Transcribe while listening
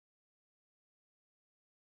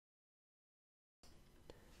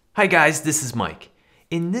Hi guys, this is Mike.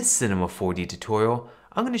 In this Cinema4D tutorial,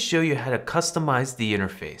 I'm going to show you how to customize the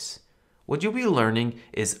interface. What you'll be learning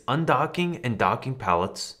is undocking and docking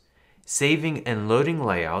palettes, saving and loading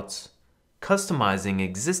layouts, customizing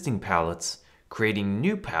existing palettes, creating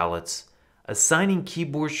new palettes, assigning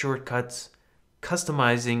keyboard shortcuts,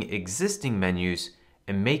 customizing existing menus,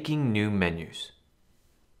 and making new menus.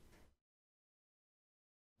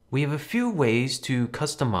 We have a few ways to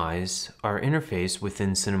customize our interface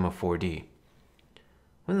within Cinema4D.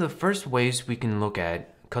 One of the first ways we can look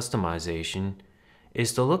at customization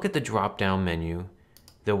is to look at the drop-down menu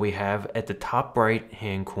that we have at the top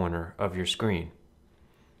right-hand corner of your screen.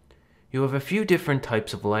 You have a few different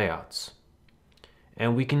types of layouts,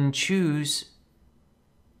 and we can choose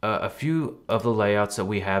a few of the layouts that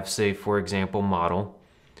we have, say for example model,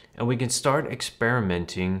 and we can start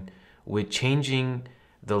experimenting with changing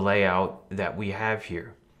the layout that we have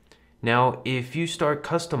here. Now, if you start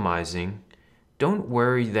customizing, don't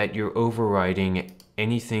worry that you're overriding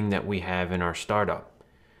anything that we have in our startup.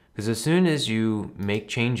 Because as soon as you make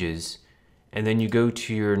changes and then you go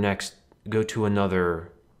to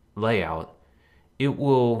another layout, it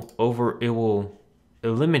will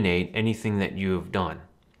eliminate anything that you have done.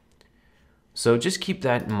 So just keep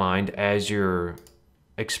that in mind as you're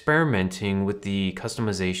experimenting with the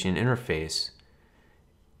customization interface.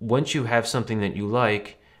 Once you have something that you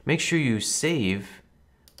like, make sure you save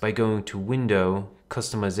by going to Window,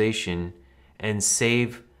 Customization, and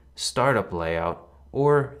Save Startup Layout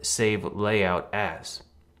or Save Layout As.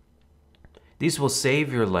 These will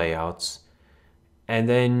save your layouts, and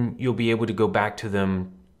then you'll be able to go back to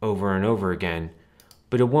them over and over again,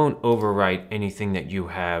 but it won't overwrite anything that you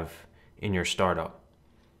have in your startup.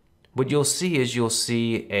 What you'll see is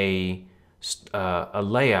a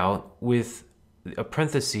layout with a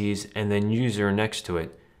parentheses and then user next to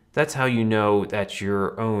it. That's how you know that's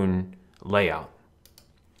your own layout.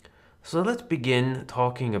 So let's begin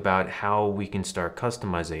talking about how we can start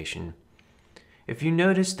customization. If you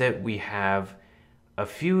notice that we have a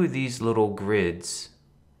few of these little grids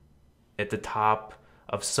at the top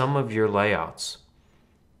of some of your layouts,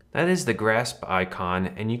 that is the grasp icon,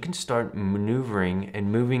 and you can start maneuvering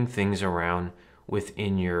and moving things around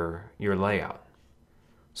within your layout.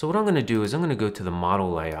 So what I'm going to do is I'm going to go to the model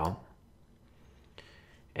layout,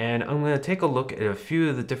 and I'm going to take a look at a few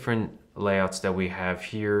of the different layouts that we have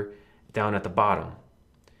here down at the bottom.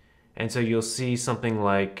 And so you'll see something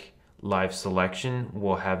like live selection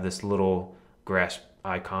will have this little grasp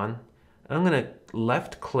icon. I'm going to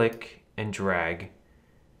left click and drag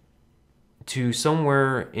to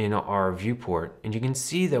somewhere in our viewport, and you can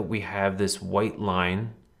see that we have this white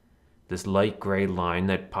line, this light gray line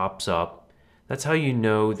that pops up. That's how you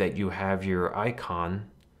know that you have your icon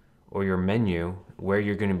or your menu, where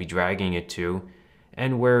you're going to be dragging it to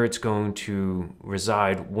and where it's going to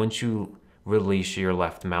reside once you release your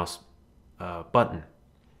left mouse button.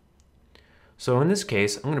 So in this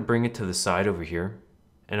case, I'm going to bring it to the side over here,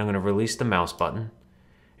 and I'm going to release the mouse button,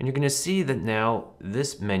 and you're going to see that now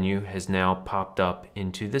this menu has now popped up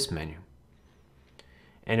into this menu.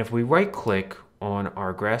 And if we right click on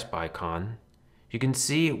our grasp icon, you can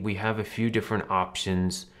see we have a few different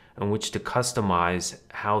options in which to customize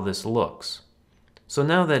how this looks. So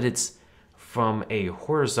now that it's from a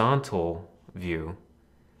horizontal view,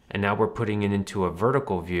 and now we're putting it into a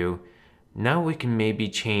vertical view, now we can maybe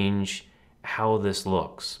change how this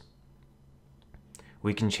looks.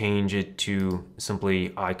 We can change it to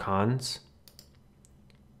simply icons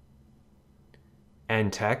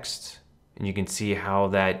and text, and you can see how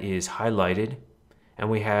that is highlighted, and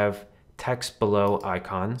we have text below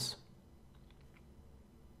icons.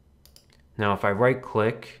 Now if I right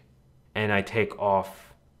click and I take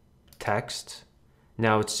off text,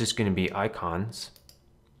 now it's just going to be icons,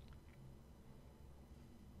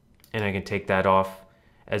 and I can take that off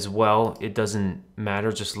as well. It doesn't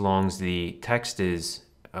matter just as long as the text is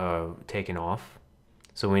taken off.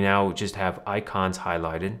 So we now just have icons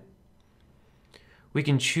highlighted. We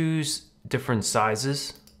can choose different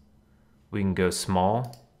sizes. We can go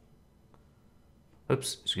small,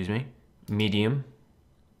 medium,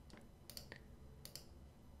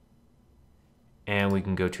 and we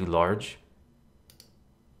can go to large,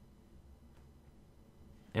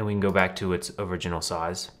 and we can go back to its original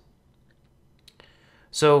size.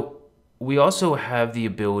 So we also have the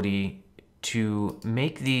ability to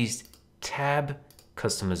make these tab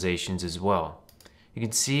customizations as well. You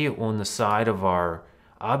can see on the side of our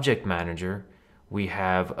object manager, we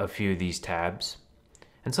have a few of these tabs.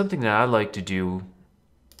 And something that I like to do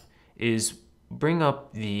is bring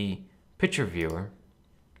up the picture viewer,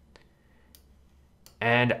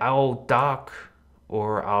 and I'll dock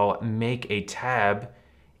or I'll make a tab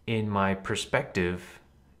in my perspective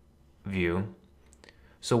view.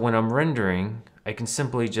 So when I'm rendering, I can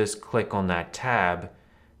simply just click on that tab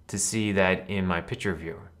to see that in my picture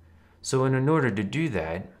viewer. So in order to do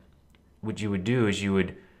that, what you would do is you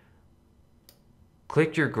would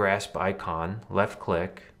click your grasp icon, left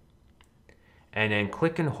click, and then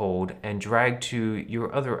click and hold and drag to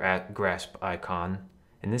your other grasp icon.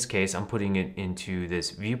 In this case, I'm putting it into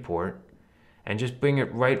this viewport, and just bring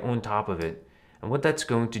it right on top of it. And what that's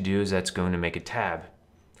going to do is that's going to make a tab.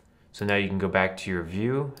 So now you can go back to your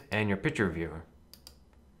view and your picture viewer.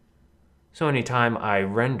 So anytime I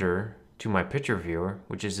render to my picture viewer,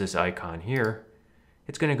 which is this icon here,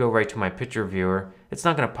 it's going to go right to my picture viewer. It's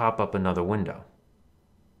not going to pop up another window.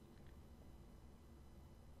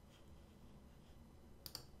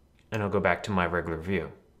 And I'll go back to my regular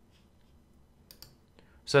view.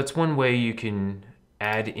 So that's one way you can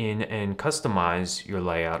add in and customize your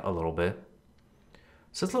layout a little bit.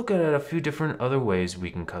 So let's look at a few different other ways we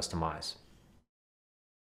can customize.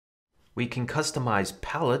 We can customize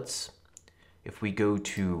palettes. If we go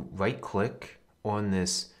to right click on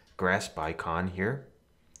this grasp icon here,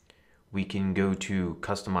 we can go to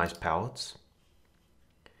customize palettes.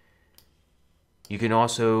 You can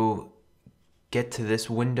also get to this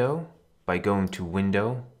window by going to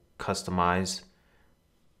window, customize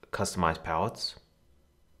palettes.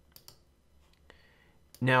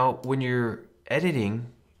 Now, when you're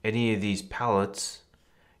editing any of these palettes,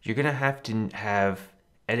 you're going to have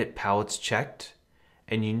edit palettes checked,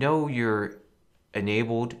 and you know you're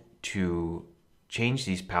enabled to change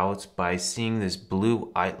these palettes by seeing this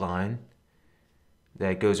blue outline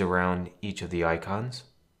that goes around each of the icons.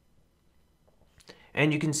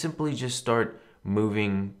 And you can simply just start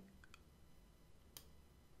moving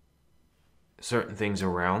certain things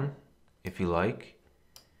around if you like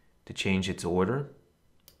to change its order.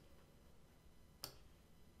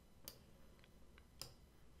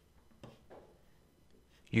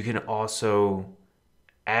 You can also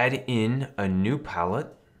add in a new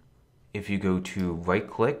palette if you go to right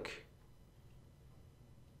click,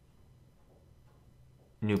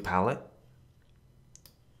 new palette.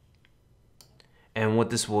 And what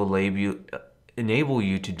this will enable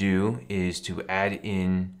you to do is to add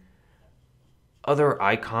in other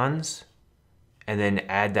icons and then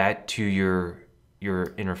add that to your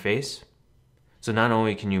interface. So not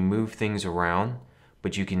only can you move things around,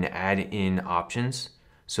 but you can add in options.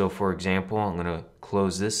 So for example, I'm going to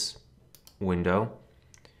close this window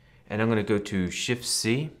and I'm going to go to Shift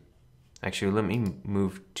C. Actually, let me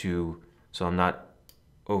move to, so I'm not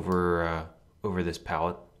over this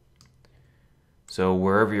palette. So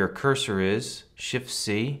wherever your cursor is, Shift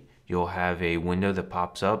C, you'll have a window that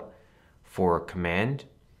pops up for a command.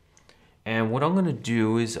 And what I'm going to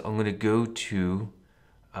do is I'm going to go to,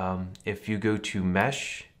 if you go to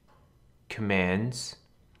Mesh, Commands,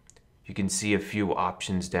 you can see a few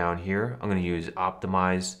options down here. I'm going to use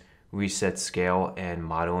Optimize, Reset Scale, and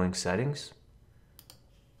Modeling Settings.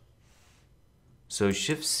 So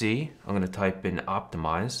Shift C, I'm going to type in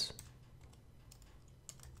Optimize.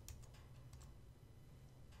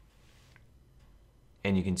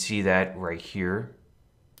 And you can see that right here.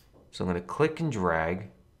 So I'm going to click and drag,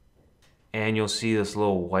 and you'll see this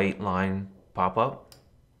little white line pop up,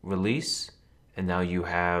 release, and now you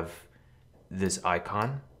have this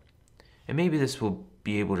icon. And maybe this will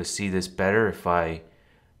be able to see this better if I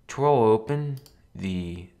twirl open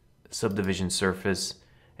the subdivision surface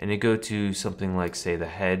and I go to something like, say, the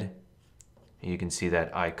head. And you can see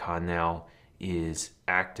that icon now is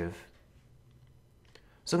active.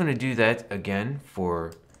 So I'm going to do that again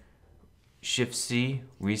for Shift C,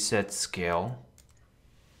 Reset Scale.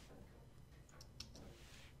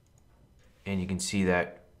 And you can see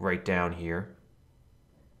that right down here.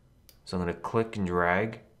 So I'm going to click and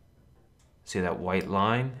drag. See that white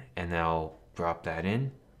line, and I'll drop that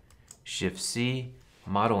in. Shift C,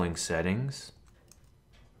 Modeling Settings.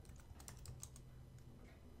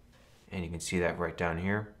 And you can see that right down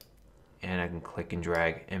here. And I can click and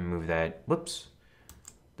drag and move that. Whoops,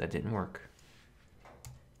 that didn't work.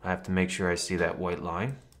 I have to make sure I see that white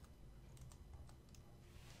line.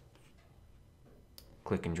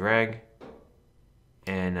 Click and drag.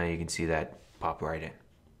 And now you can see that pop right in.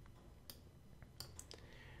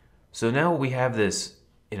 So now we have this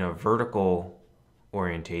in a vertical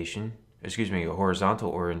orientation, excuse me, a horizontal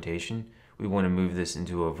orientation. We want to move this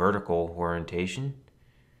into a vertical orientation.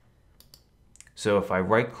 So if I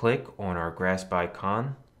right click on our grasp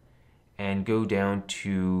icon and go down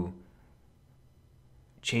to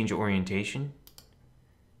change orientation,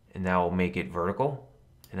 and that will make it vertical,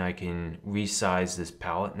 and I can resize this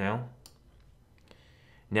palette now.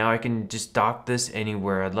 Now I can just dock this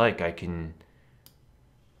anywhere I'd like. I can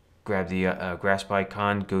grab the grasp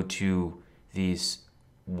icon, go to this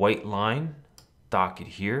white line, dock it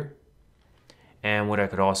here. And what I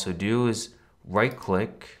could also do is right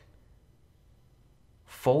click,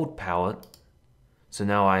 fold palette. So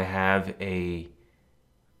now I have a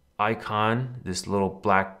icon, this little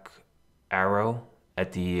black arrow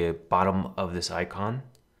at the bottom of this icon.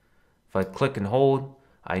 If I click and hold,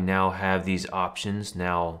 I now have these options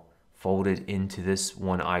now folded into this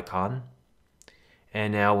one icon.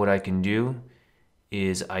 And now what I can do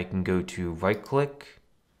is I can go to right click,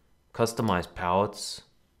 customize palettes,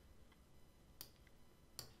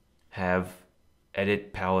 have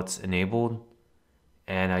edit palettes enabled,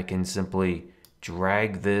 and I can simply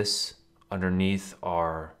drag this underneath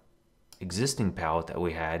our existing palette that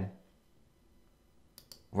we had,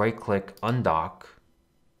 right click, undock,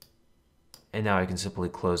 and now I can simply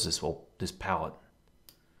close this palette.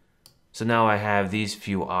 So now I have these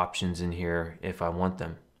few options in here if I want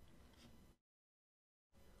them.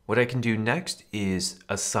 What I can do next is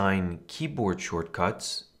assign keyboard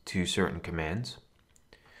shortcuts to certain commands.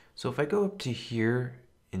 So if I go up to here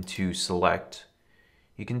into select,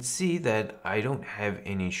 you can see that I don't have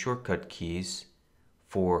any shortcut keys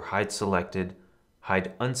for hide selected,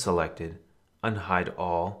 hide unselected, unhide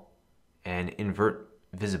all, and invert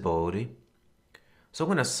visibility. So I'm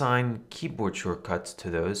going to assign keyboard shortcuts to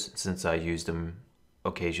those since I use them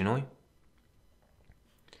occasionally.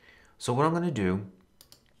 So what I'm going to do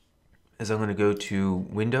is I'm going to go to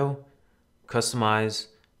Window, Customize,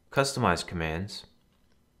 Customize Commands,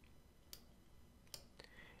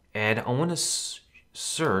 and I want to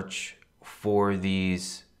search for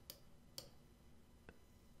these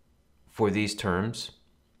terms.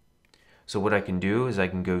 So what I can do is I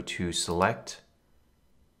can go to Select,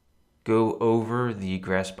 go over the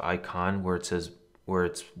grasp icon where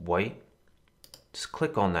it's white, just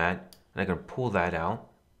click on that, and I can pull that out.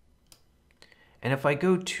 And if I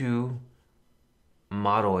go to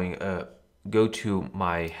modeling, go to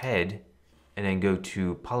my head, and then go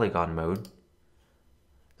to polygon mode,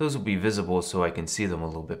 those will be visible so I can see them a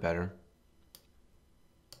little bit better.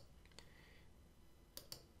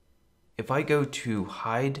 If I go to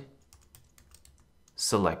hide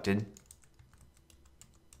selected,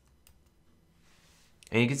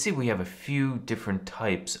 and you can see we have a few different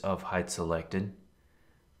types of hide selected,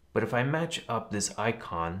 but if I match up this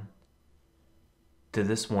icon to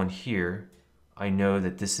this one here, I know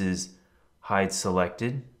that this is hide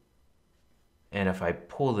selected, and if I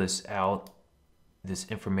pull this out, this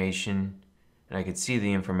information, and I can see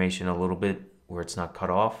the information a little bit where it's not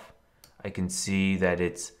cut off, I can see that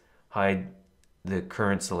it's hide the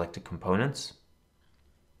current selected components.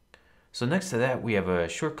 So next to that we have a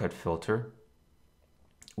shortcut filter.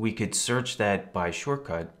 We could search that by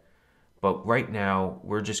shortcut, but right now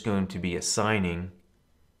we're just going to be assigning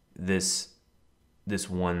this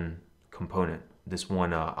one component, this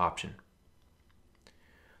one option.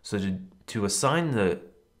 So to assign the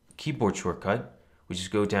keyboard shortcut, we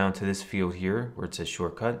just go down to this field here where it says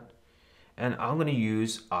shortcut, and I'm going to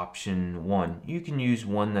use option 1. You can use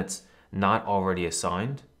one that's not already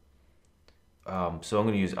assigned. So I'm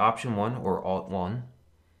going to use option 1 or alt 1.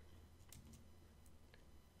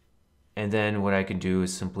 And then what I can do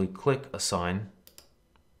is simply click assign.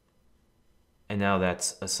 And now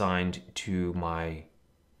that's assigned to my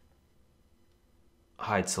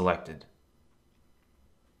hide selected.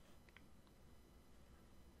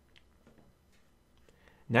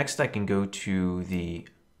 Next I can go to the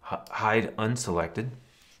hide unselected.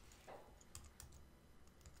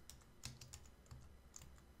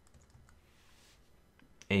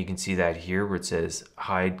 And you can see that here where it says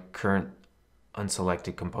hide current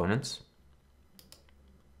unselected components.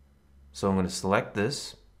 So I'm going to select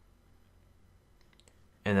this,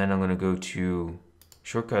 and then I'm going to go to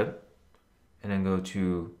shortcut, and then go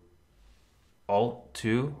to alt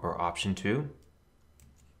 2 or option 2,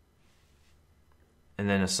 and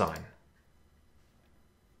then assign.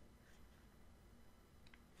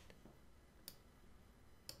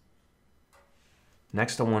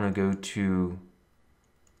 Next I want to go to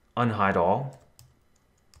unhide all.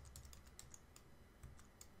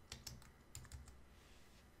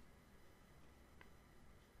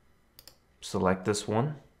 Select this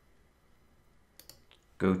one,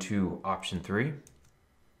 go to option 3,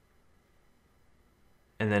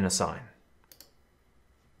 and then assign.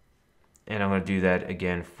 And I'm going to do that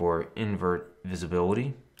again for invert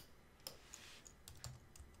visibility.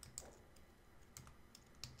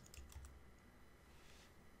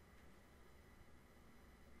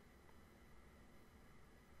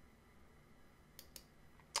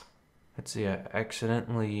 Let's see, I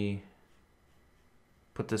accidentally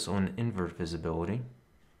put this on invert visibility.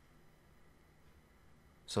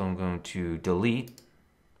 So I'm going to delete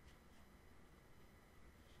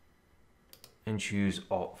and choose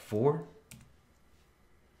Alt-4.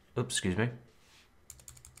 Oops, excuse me.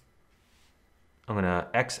 I'm going to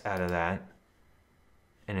X out of that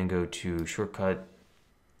and then go to shortcut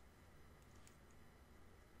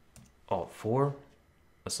Alt-4,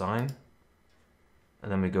 assign,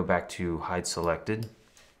 and then we go back to hide selected.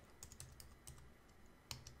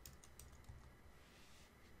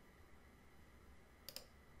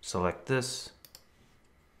 Select this,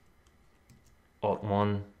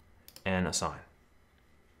 Alt-1, and assign.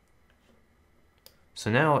 So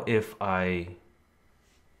now if I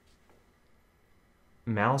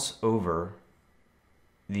mouse over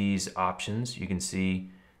these options, you can see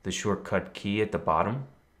the shortcut key at the bottom,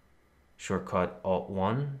 shortcut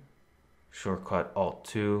Alt-1, shortcut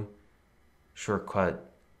Alt-2,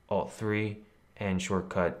 shortcut Alt-3, and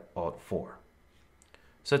shortcut Alt-4.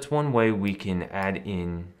 So that's one way we can add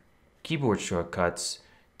in keyboard shortcuts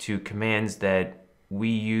to commands that we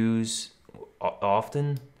use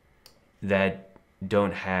often that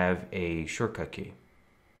don't have a shortcut key.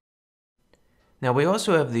 Now we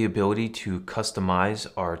also have the ability to customize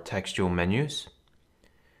our textual menus.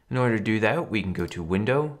 In order to do that, we can go to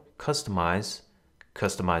Window, Customize,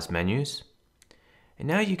 Customize Menus. And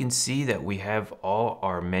now you can see that we have all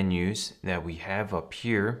our menus that we have up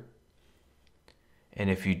here. And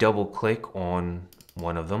if you double click on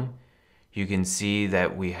one of them, you can see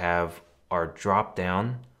that we have our drop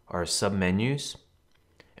down, our submenus.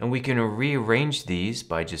 And we can rearrange these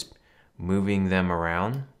by just moving them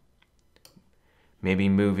around. Maybe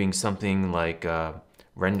moving something like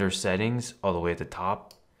render settings all the way at the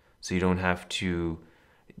top, so you don't have to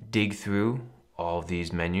dig through all of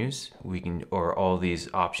these menus. Or all these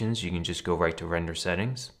options, you can just go right to render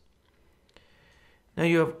settings. Now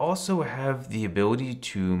you also have the ability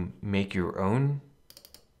to make your own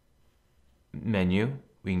menu.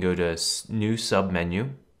 We can go to new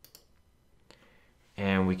submenu,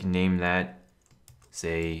 and we can name that,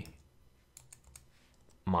 say,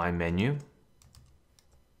 My Menu.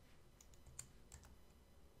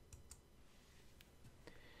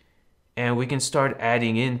 And we can start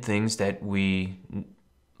adding in things that we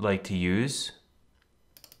like to use.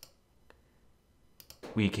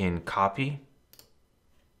 We can copy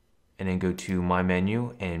and then go to My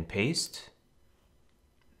Menu and paste.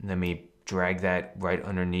 Let me drag that right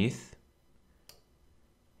underneath.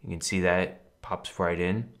 You can see that pops right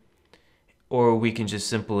in. Or we can just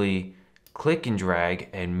simply click and drag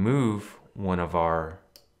and move one of our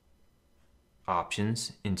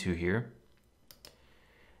options into here.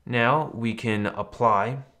 Now we can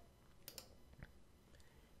apply,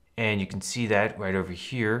 and you can see that right over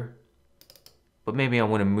here. But maybe I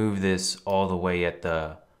want to move this all the way at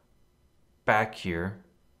the back here.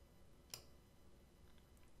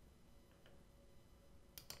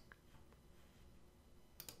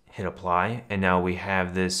 Hit apply, and now we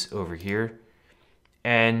have this over here.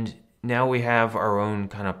 And now we have our own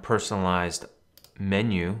kind of personalized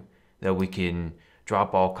menu that we can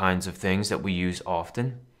drop all kinds of things that we use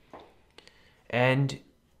often. And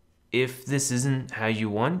if this isn't how you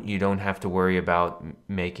want, you don't have to worry about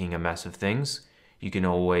making a mess of things. You can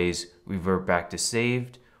always revert back to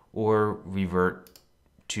saved or revert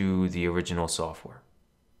to the original software.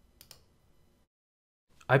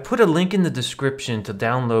 I put a link in the description to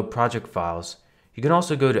download project files. You can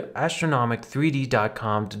also go to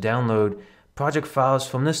astronomic3d.com to download project files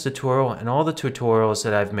from this tutorial and all the tutorials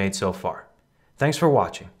that I've made so far. Thanks for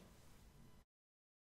watching.